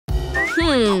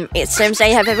It seems I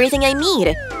have everything I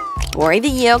need. Pour the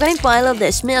yolk and a pile of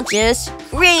the smelters.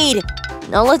 Great!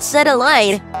 Now let's set a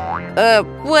light.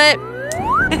 What?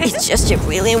 It's just a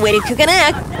brilliant way to cook an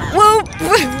egg. Whoa!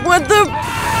 What the?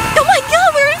 Oh my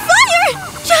god, we're on fire!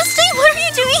 Justin, what are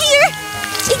you doing here?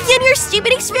 Again, your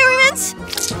stupid experiments?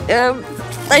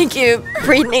 Thank you,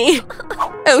 Brittany.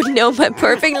 Oh no, my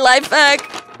perfect life hack.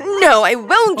 No, I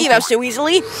won't give up so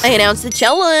easily. I announced the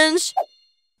challenge.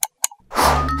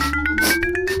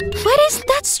 What is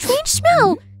that strange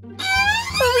smell?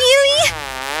 Really?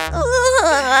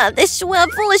 This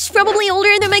waffle is probably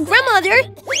older than my grandmother.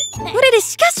 What a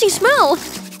disgusting smell.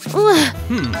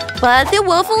 But the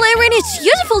waffle iron is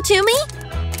useful to me.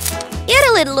 Add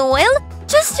a little oil,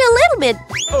 just a little bit.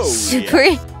 Super.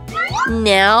 Yeah.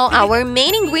 Now our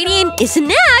main ingredient is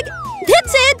an egg.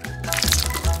 That's it.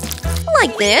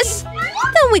 Like this.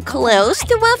 Then we close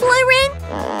the waffle iron.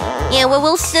 And we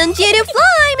will send you to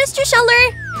fly, Mr.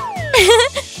 Sheller.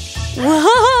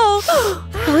 Whoa!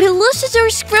 How delicious our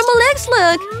scrambled eggs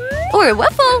look! Or a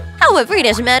waffle, however, it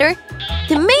doesn't matter.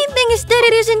 The main thing is that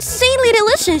it is insanely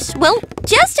delicious. Well,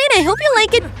 Justin, I hope you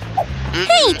like it.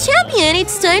 Hey, champion,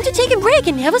 it's time to take a break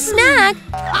and have a snack.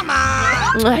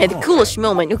 I had the coolest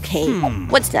moment. Okay,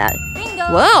 what's that?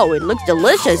 Wow, it looks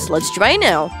delicious. Let's try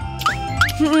now.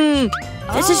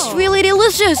 This is really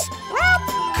delicious.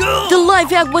 The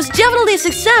life hack was definitely a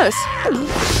success.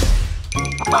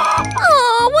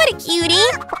 Oh, what a cutie!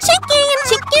 Chicken,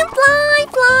 chicken, fly,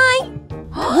 fly!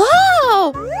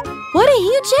 Wow! What a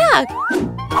huge egg!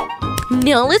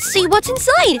 Now let's see what's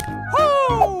inside.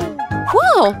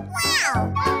 Whoa!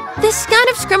 This kind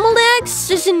of scrambled eggs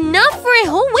is enough for a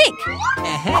whole week.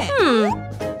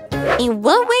 In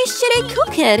what way should I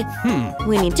cook it?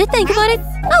 We need to think about it.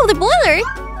 Oh, the boiler!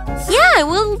 Yeah, it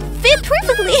will fit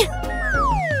perfectly.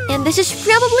 And this is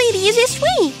probably the easiest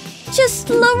way. Just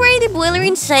lower the boiler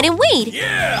inside and wait.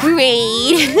 Yeah.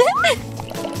 Great.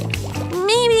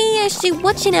 Maybe I should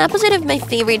watch an episode of my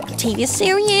favorite TV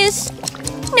series.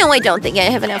 No, I don't think I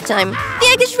have enough time. The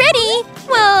egg is ready.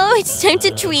 Well, it's time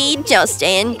to treat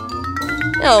Justin.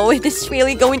 Oh, this is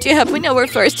really going to happen our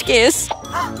first kiss.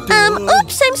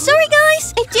 Oops, I'm sorry,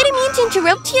 guys. I didn't mean to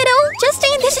interrupt you at all.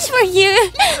 Justin, this is for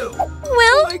you.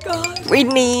 Well, oh my god.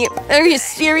 Brittany, are you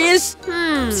serious?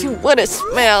 What a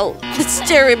smell. It's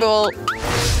terrible.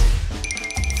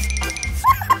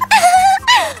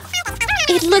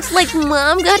 It looks like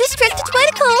Mom got distracted by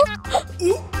the call.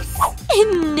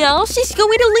 And now she's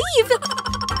going to leave.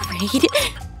 Great.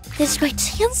 This is my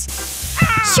chance.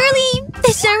 Surely,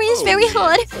 this area is very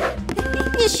hot.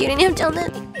 You shouldn't have done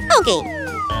that. Okay.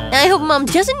 I hope Mom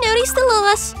doesn't notice the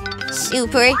loss.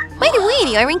 Super. By the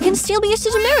way, the iron can still be used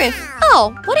as a mirror.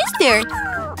 Oh, what is there?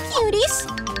 Cuties.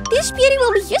 This beauty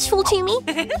will be useful to me.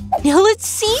 Now let's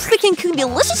see if we can cook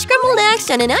delicious scrambled eggs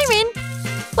on an iron.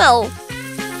 Well,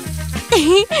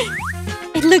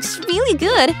 it looks really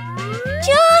good.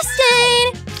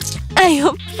 Justin! I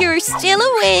hope you're still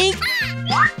awake.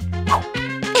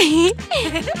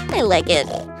 I like it.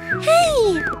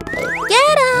 Hey!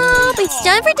 Get up! It's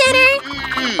time for dinner!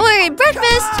 Or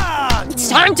breakfast! It's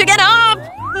time to get up!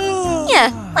 Yeah,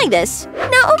 like this.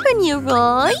 Now open your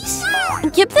eyes.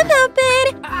 Keep them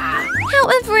open.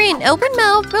 However, an open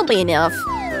mouth will be enough.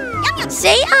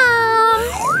 Say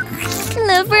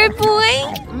lover boy.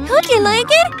 How'd you like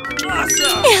it?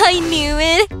 Awesome. I knew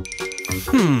it.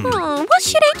 What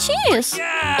should I choose?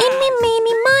 Eeny,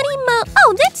 meeny, miny, mo.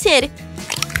 Oh, that's it.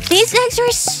 These eggs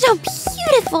are so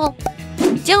beautiful.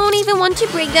 Don't even want to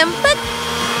break them, but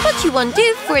what you won't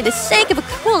do for the sake of a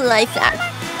cool life hack.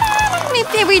 My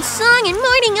favorite song and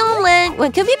morning omelet.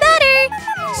 What could be better?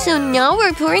 So now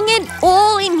we're pouring it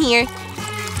all in here.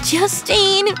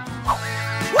 Justin,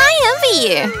 I envy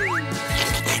you.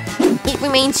 It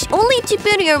remains only to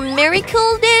put your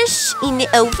miracle dish in the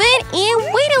oven and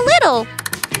wait a little.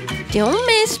 Don't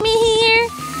miss me here.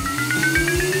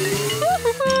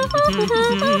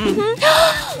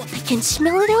 I can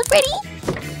smell it already.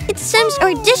 It seems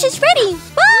our dish is ready.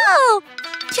 Wow!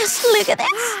 Just look at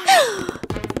this.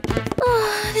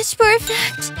 Oh, that's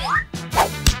perfect.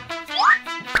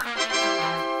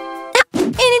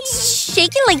 And it's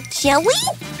shaking like jelly?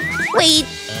 Wait,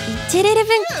 did it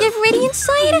even get ready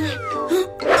inside?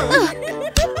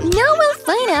 Now we'll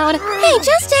find out. Hey,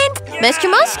 Justin! Mr.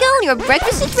 Muscle, your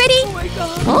breakfast is ready.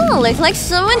 Oh, looks like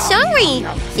someone's hungry.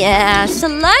 Yeah,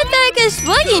 salad bag is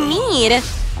what you need.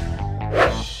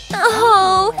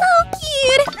 Oh, how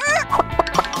cute!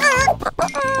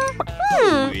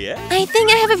 I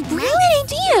think I have a brilliant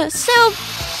idea. So,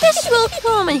 this will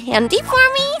come in handy for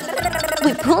me.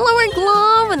 We pull our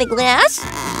glove with the glass.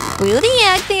 Put the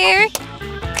egg there.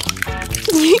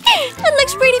 That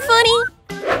looks pretty funny.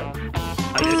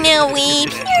 Now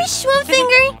wait, here's one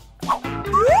finger.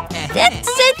 That's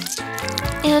it.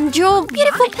 And draw a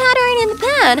beautiful pattern in the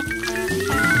pad.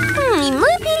 In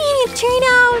my opinion, it turned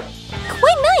out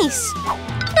quite nice.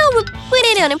 Now we'll put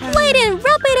it on a plate and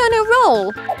rub it on a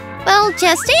roll. Well,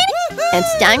 Justin,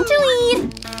 it's time to eat.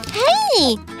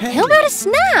 Hey, how about a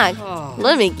snack?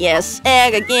 Let me guess,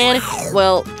 egg again?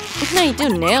 Well, what can I do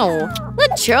now?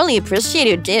 Let Charlie appreciate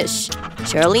your dish.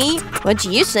 Charlie, what do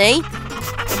you say?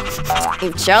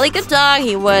 If Charlie could talk,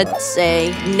 he would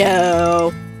say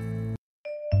no.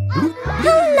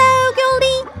 Hello,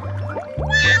 Goldie.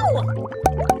 Wow!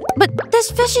 But this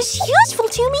fish is useful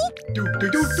to me.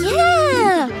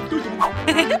 Yeah.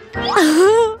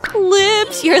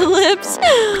 Lips, your lips.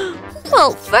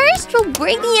 Well, first we'll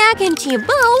break the egg into a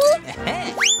bowl.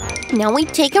 Now we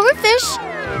take our fish.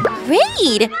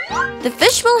 Great! The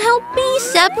fish will help me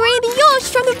separate the yolks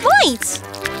from the whites.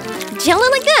 Jello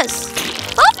like this.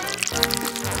 Up.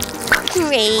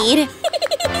 Great.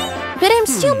 But I'm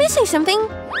still missing something.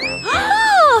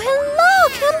 Oh, hello,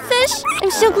 cutfish.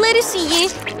 I'm so glad to see you.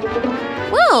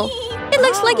 Whoa, it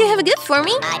looks like you have a gift for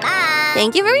me. Bye-bye.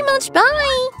 Thank you very much.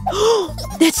 Bye.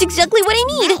 That's exactly what I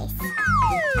need.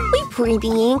 We pour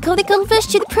the ink of the cutfish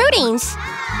to the proteins.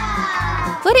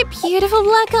 What a beautiful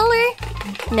black color.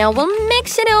 Now we'll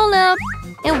mix it all up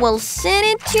and we'll send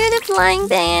it to the frying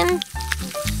pan.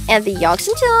 Add the yolks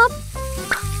on top.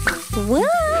 Wow,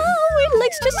 it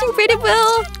looks just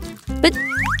incredible. But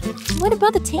what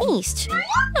about the taste?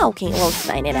 Okay, we'll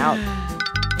find it out.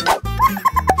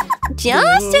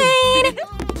 Justin!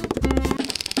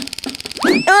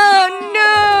 Oh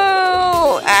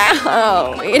no!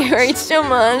 Ow! It hurts so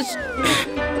much.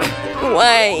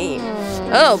 Why?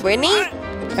 Oh, Brittany?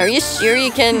 Are you sure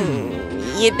you can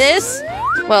eat this?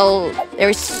 Well,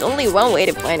 there's only one way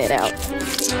to find it out.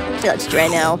 Let's try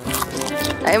now.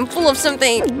 I am full of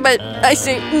something, but I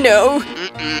say no.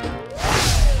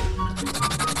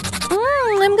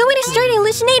 I'm going to start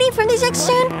hallucinating from this egg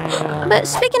soon. But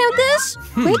speaking of this,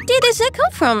 where did this egg come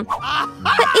from?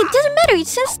 But it doesn't matter, it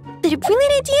seems that a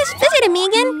brilliant idea has visited me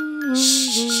again.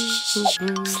 Shh.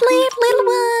 Sleep, little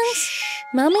ones.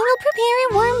 Mommy will prepare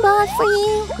a warm bath for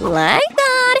you. Like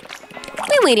that.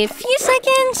 We waited a few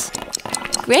seconds.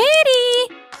 Ready.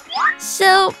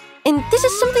 So, and this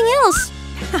is something else.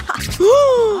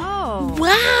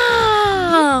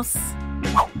 Wow.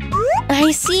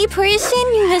 I see a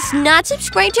person who has not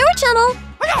subscribed to our channel.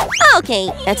 Okay,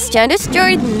 it's time to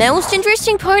start the most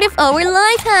interesting part of our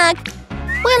life hack.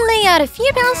 We'll lay out a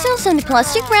few pencils on the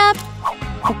plastic wrap.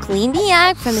 We'll clean the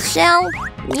egg from the shell.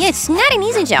 Yeah, it's not an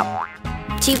easy job.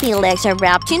 2 peel eggs are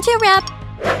wrapped into a wrap.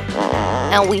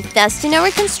 And we fasten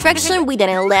our construction with an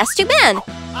elastic band.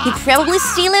 You probably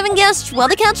still haven't guessed what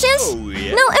the catch is?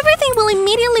 Now everything will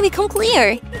immediately become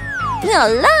clear.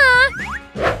 Voila!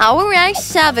 Our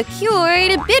eggs have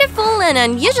acquired a beautiful and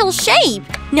unusual shape.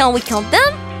 Now we count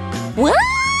them. Wow!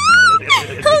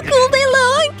 How cool they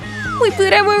look! We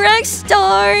put our egg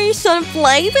stars on a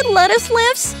plate with lettuce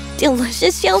leaves.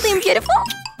 Delicious, healthy, and beautiful.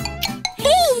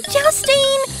 Hey,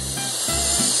 Justin!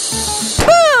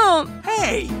 Boom!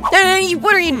 Hey! Hey,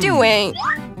 what are you doing?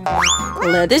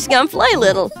 Let this gun fly a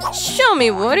little. Show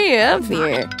me what you have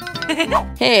here.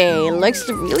 Hey, looks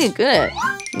really good.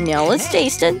 Now let's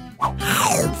taste it.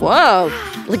 Whoa,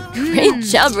 great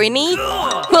job, Brittany.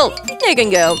 Well, I can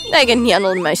go. I can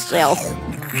handle it myself.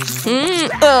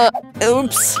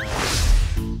 Oops.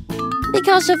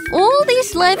 Because of all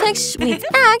these life hacks with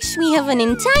eggs, we have an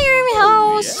entire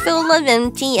house full of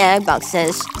empty egg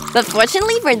boxes. But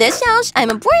fortunately for this house, I'm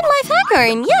a born life hacker,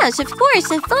 and yes, of course,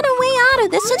 I found a way out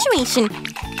of this situation.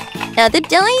 Add the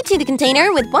dye to the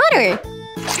container with water.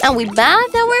 And we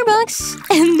bath our box,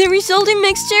 and the resulting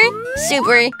mixture,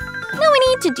 super. Now we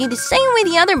need to do the same with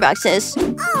the other boxes.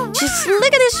 Just look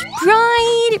at these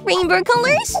bright rainbow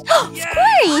colors. Of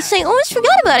course, I almost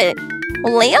forgot about it.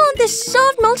 We'll lay out the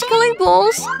soft multicolored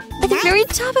balls at the very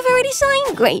top of our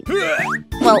design. Great.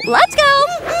 Well, let's go.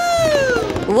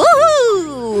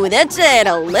 Woohoo! That's it,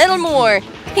 a little more.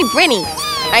 Hey, Brittany,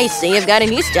 I see you've got a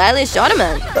new stylish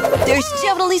ottoman. There's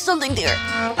definitely something there.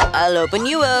 I'll open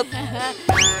you up.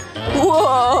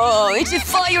 Whoa, it's a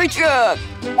fire truck.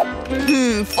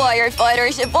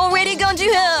 Firefighters have already gone to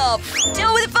help.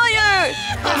 Down with the fire.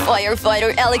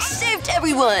 Firefighter Alex saved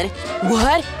everyone.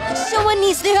 What? Someone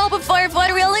needs the help of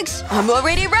Firefighter Alex? I'm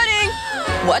already running.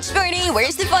 Watch Bernie,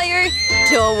 where's the fire?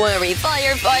 Don't worry,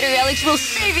 Firefighter Alex will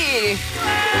save you.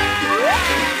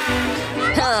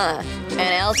 Huh,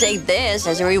 and I'll take this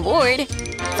as a reward.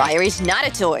 Fire is not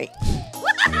a toy.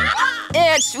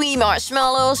 It's sweet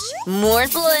marshmallows, more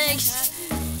flakes.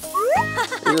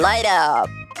 Light up.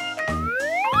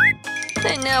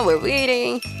 And now we're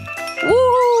waiting.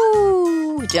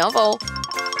 Woo! Don't fall.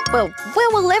 Well,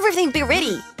 when will everything be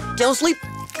ready? Don't sleep.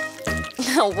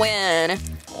 When?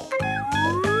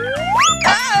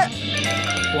 Ah!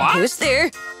 What? Who's there?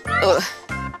 Ugh.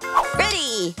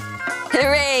 Ready!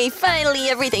 Hooray! Finally,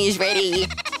 everything is ready.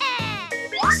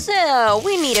 So,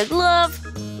 we need a glove,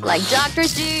 like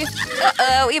doctors do.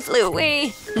 Uh-oh, it flew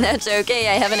away. That's okay,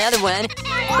 I have another one.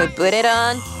 We put it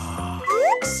on.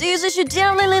 Susie should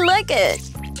definitely like it.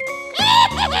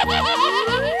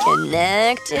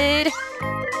 Connected.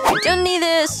 We don't need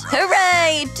this.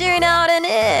 Hooray! Turn out an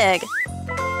egg.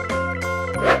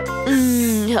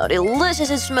 Mmm, how delicious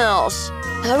it smells.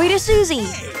 Hurry to Susie.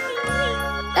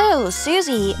 Oh,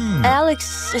 Susie,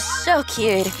 Alex is so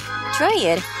cute. Try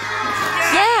it.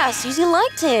 Yeah, Susie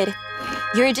liked it.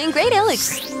 You're doing great,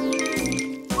 Alex.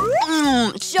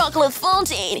 Mmm, chocolate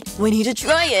fountain. We need to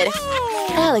try it.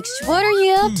 Alex, what are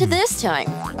you up to this time?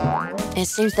 It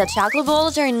seems that chocolate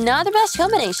balls are not the best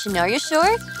combination. Are you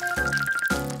sure?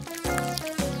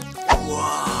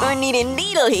 I need a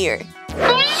needle here.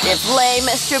 Deflate,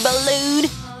 Mr. Balloon.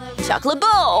 Chocolate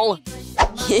ball.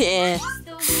 Yeah.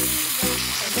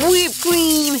 Whipped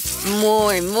cream.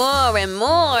 More and more and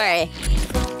more.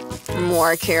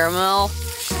 More caramel.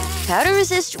 How to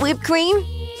resist whipped cream?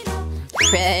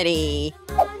 Pretty.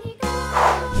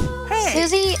 Hey.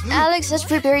 Susie, Alex has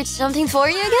prepared something for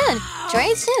you again. Try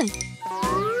it soon.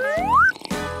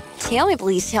 Tell me,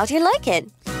 please, how do you like it?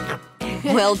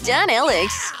 Well done,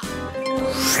 Alex.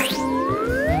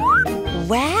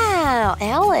 Wow,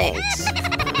 Alex.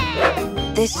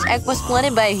 This egg was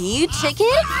planted by a huge chicken?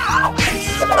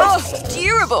 Oh,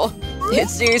 terrible. It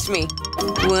scares me.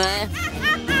 1,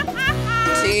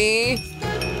 2,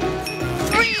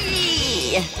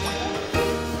 3.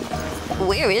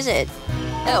 Where is it?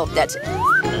 Oh, that's it.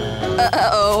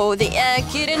 Uh-oh, the egg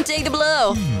couldn't take the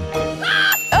blow.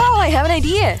 Oh, I have an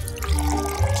idea.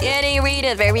 Getting rid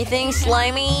of everything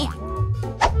slimy.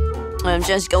 I'm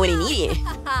just going to eat it.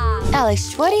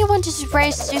 Alex, what do you want to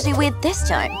surprise Susie with this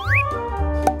time?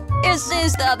 It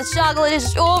seems that the chocolate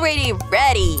is already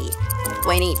ready.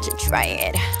 We need to try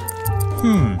it.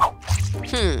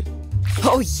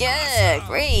 Oh yeah,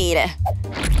 great.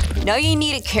 Now you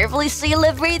need to carefully seal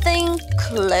everything.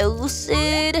 Close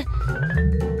it.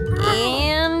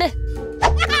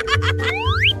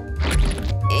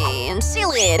 And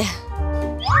seal it.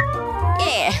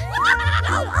 Yeah.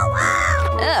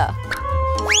 Oh.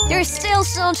 There's still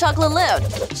some chocolate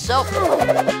left. So,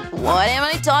 what am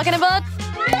I talking about?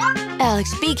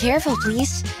 Alex, be careful,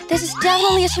 please. This is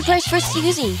definitely a surprise for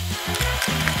Susie.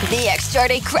 The egg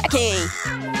started cracking.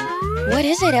 What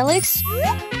is it, Alex?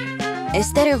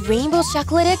 Is that a rainbow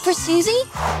chocolate egg for Susie?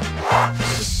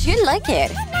 She should like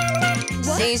it.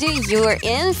 What? Susie, you're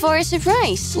in for a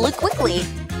surprise. Look quickly.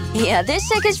 Yeah,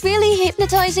 this egg is really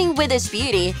hypnotizing with its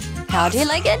beauty. How do you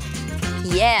like it?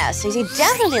 Yeah, Susie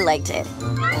definitely liked it.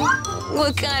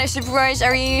 What kind of surprise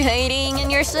are you hiding in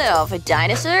yourself? A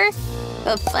dinosaur?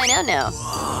 I'll find out now.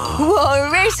 Whoa,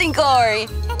 a racing car!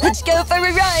 Let's go for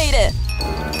a ride!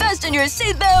 Fasten your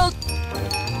seatbelt!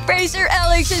 Racer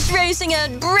Alex is racing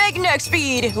at breakneck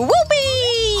speed!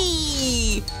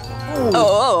 Whoopee!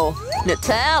 Oh,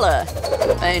 Nutella!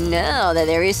 I know that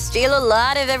there is still a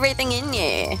lot of everything in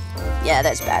here. Yeah,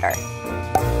 that's better.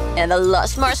 And the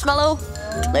last marshmallow?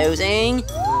 Closing.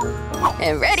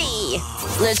 And ready!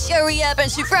 Let's hurry up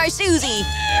and surprise Susie!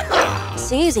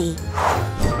 Susie?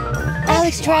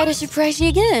 Alex tried to surprise you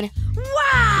again.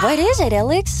 Wow! What is it,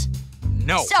 Alex?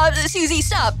 No. Stop, Susie,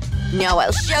 stop! Now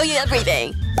I'll show you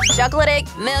everything. Chocolate egg,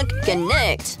 milk,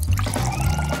 connect.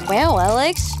 Wow,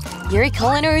 Alex. You're a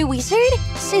culinary wizard?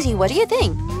 Susie, what do you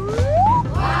think?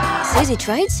 Susie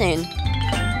tried soon.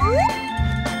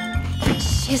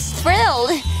 She's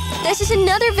thrilled. This is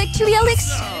another victory, Alex.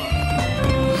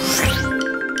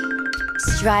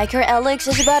 Striker Alex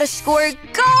is about to score a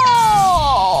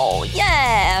goal!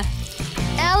 Yeah!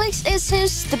 Alex, it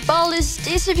seems the ball is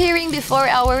disappearing before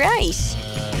our eyes.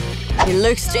 It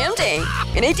looks tempting.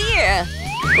 An idea.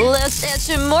 Let's add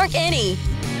some more candy.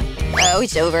 Oh,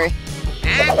 it's over.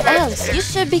 Alex, you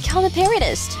should become a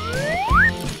parodist.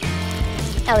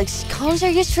 Alex, cones are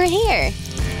used for hair.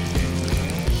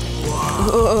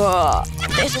 Whoa,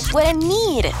 this is what I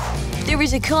need. There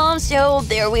is a comb, so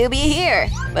there will be a hair.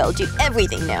 We'll do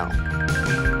everything now.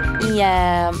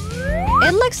 Yeah,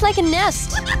 it looks like a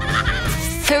nest.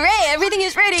 Hooray, everything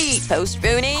is ready.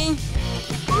 Postponing.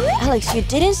 Alex, you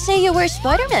didn't say you were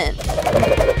Spider-Man.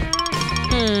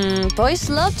 Boys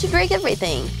love to break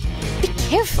everything. Be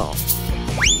careful.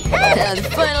 And the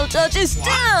final touch is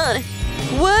done.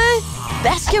 What?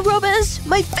 Baskin Robbins,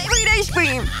 my favorite ice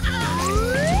cream!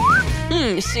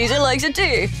 Susie likes it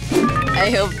too. I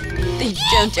hope they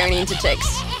don't turn into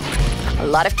ticks. A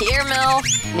lot of caramel.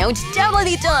 Now it's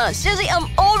definitely done. Susie, I'm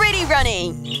already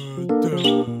running.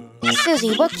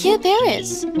 Susie, what cute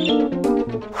parents.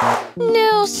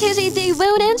 No, Susie, they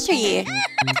won't answer you.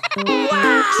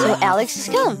 Wow. So Alex has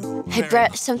come. I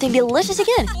brought something delicious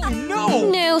again. Oh, no!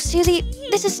 No, Susie,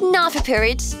 this is not for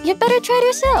parrots. You better try it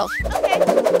yourself.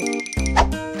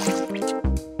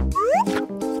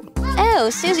 Oh,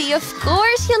 Susie, of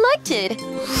course you liked it.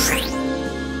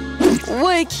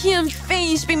 Why can't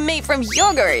face be made from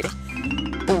yogurt?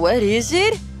 What is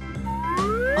it?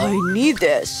 I need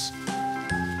this.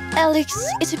 Alex,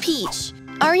 it's a peach.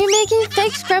 Are you making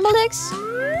fake scrambled eggs?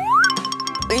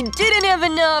 I didn't have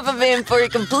enough of him for a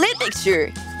complete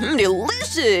mixture.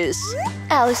 Delicious!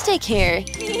 Alex, take care.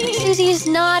 Susie is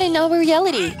not in our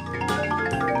reality.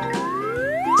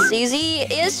 Susie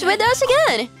is with us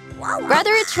again.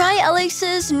 Rather try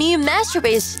Alex's new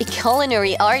masterpiece, a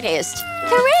culinary artist.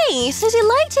 Hooray! Susie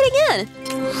liked it again.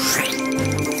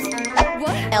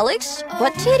 What? Alex,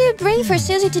 what did you bring for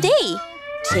Susie today?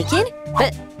 Chicken?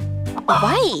 But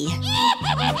why?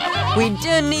 We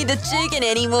don't need the chicken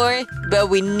anymore, but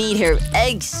we need her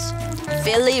eggs.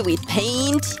 Fill it with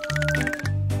paint.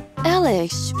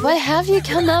 Alex, what have you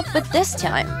come up with this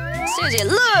time? Susie,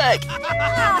 look!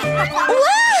 Wow!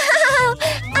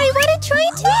 I want to try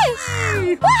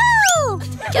too! Wow!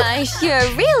 Guys, you're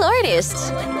a real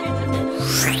artist.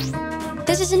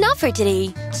 This is enough for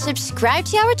today. Subscribe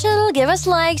to our channel, give us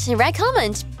likes, and write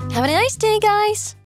comments. Have a nice day, guys!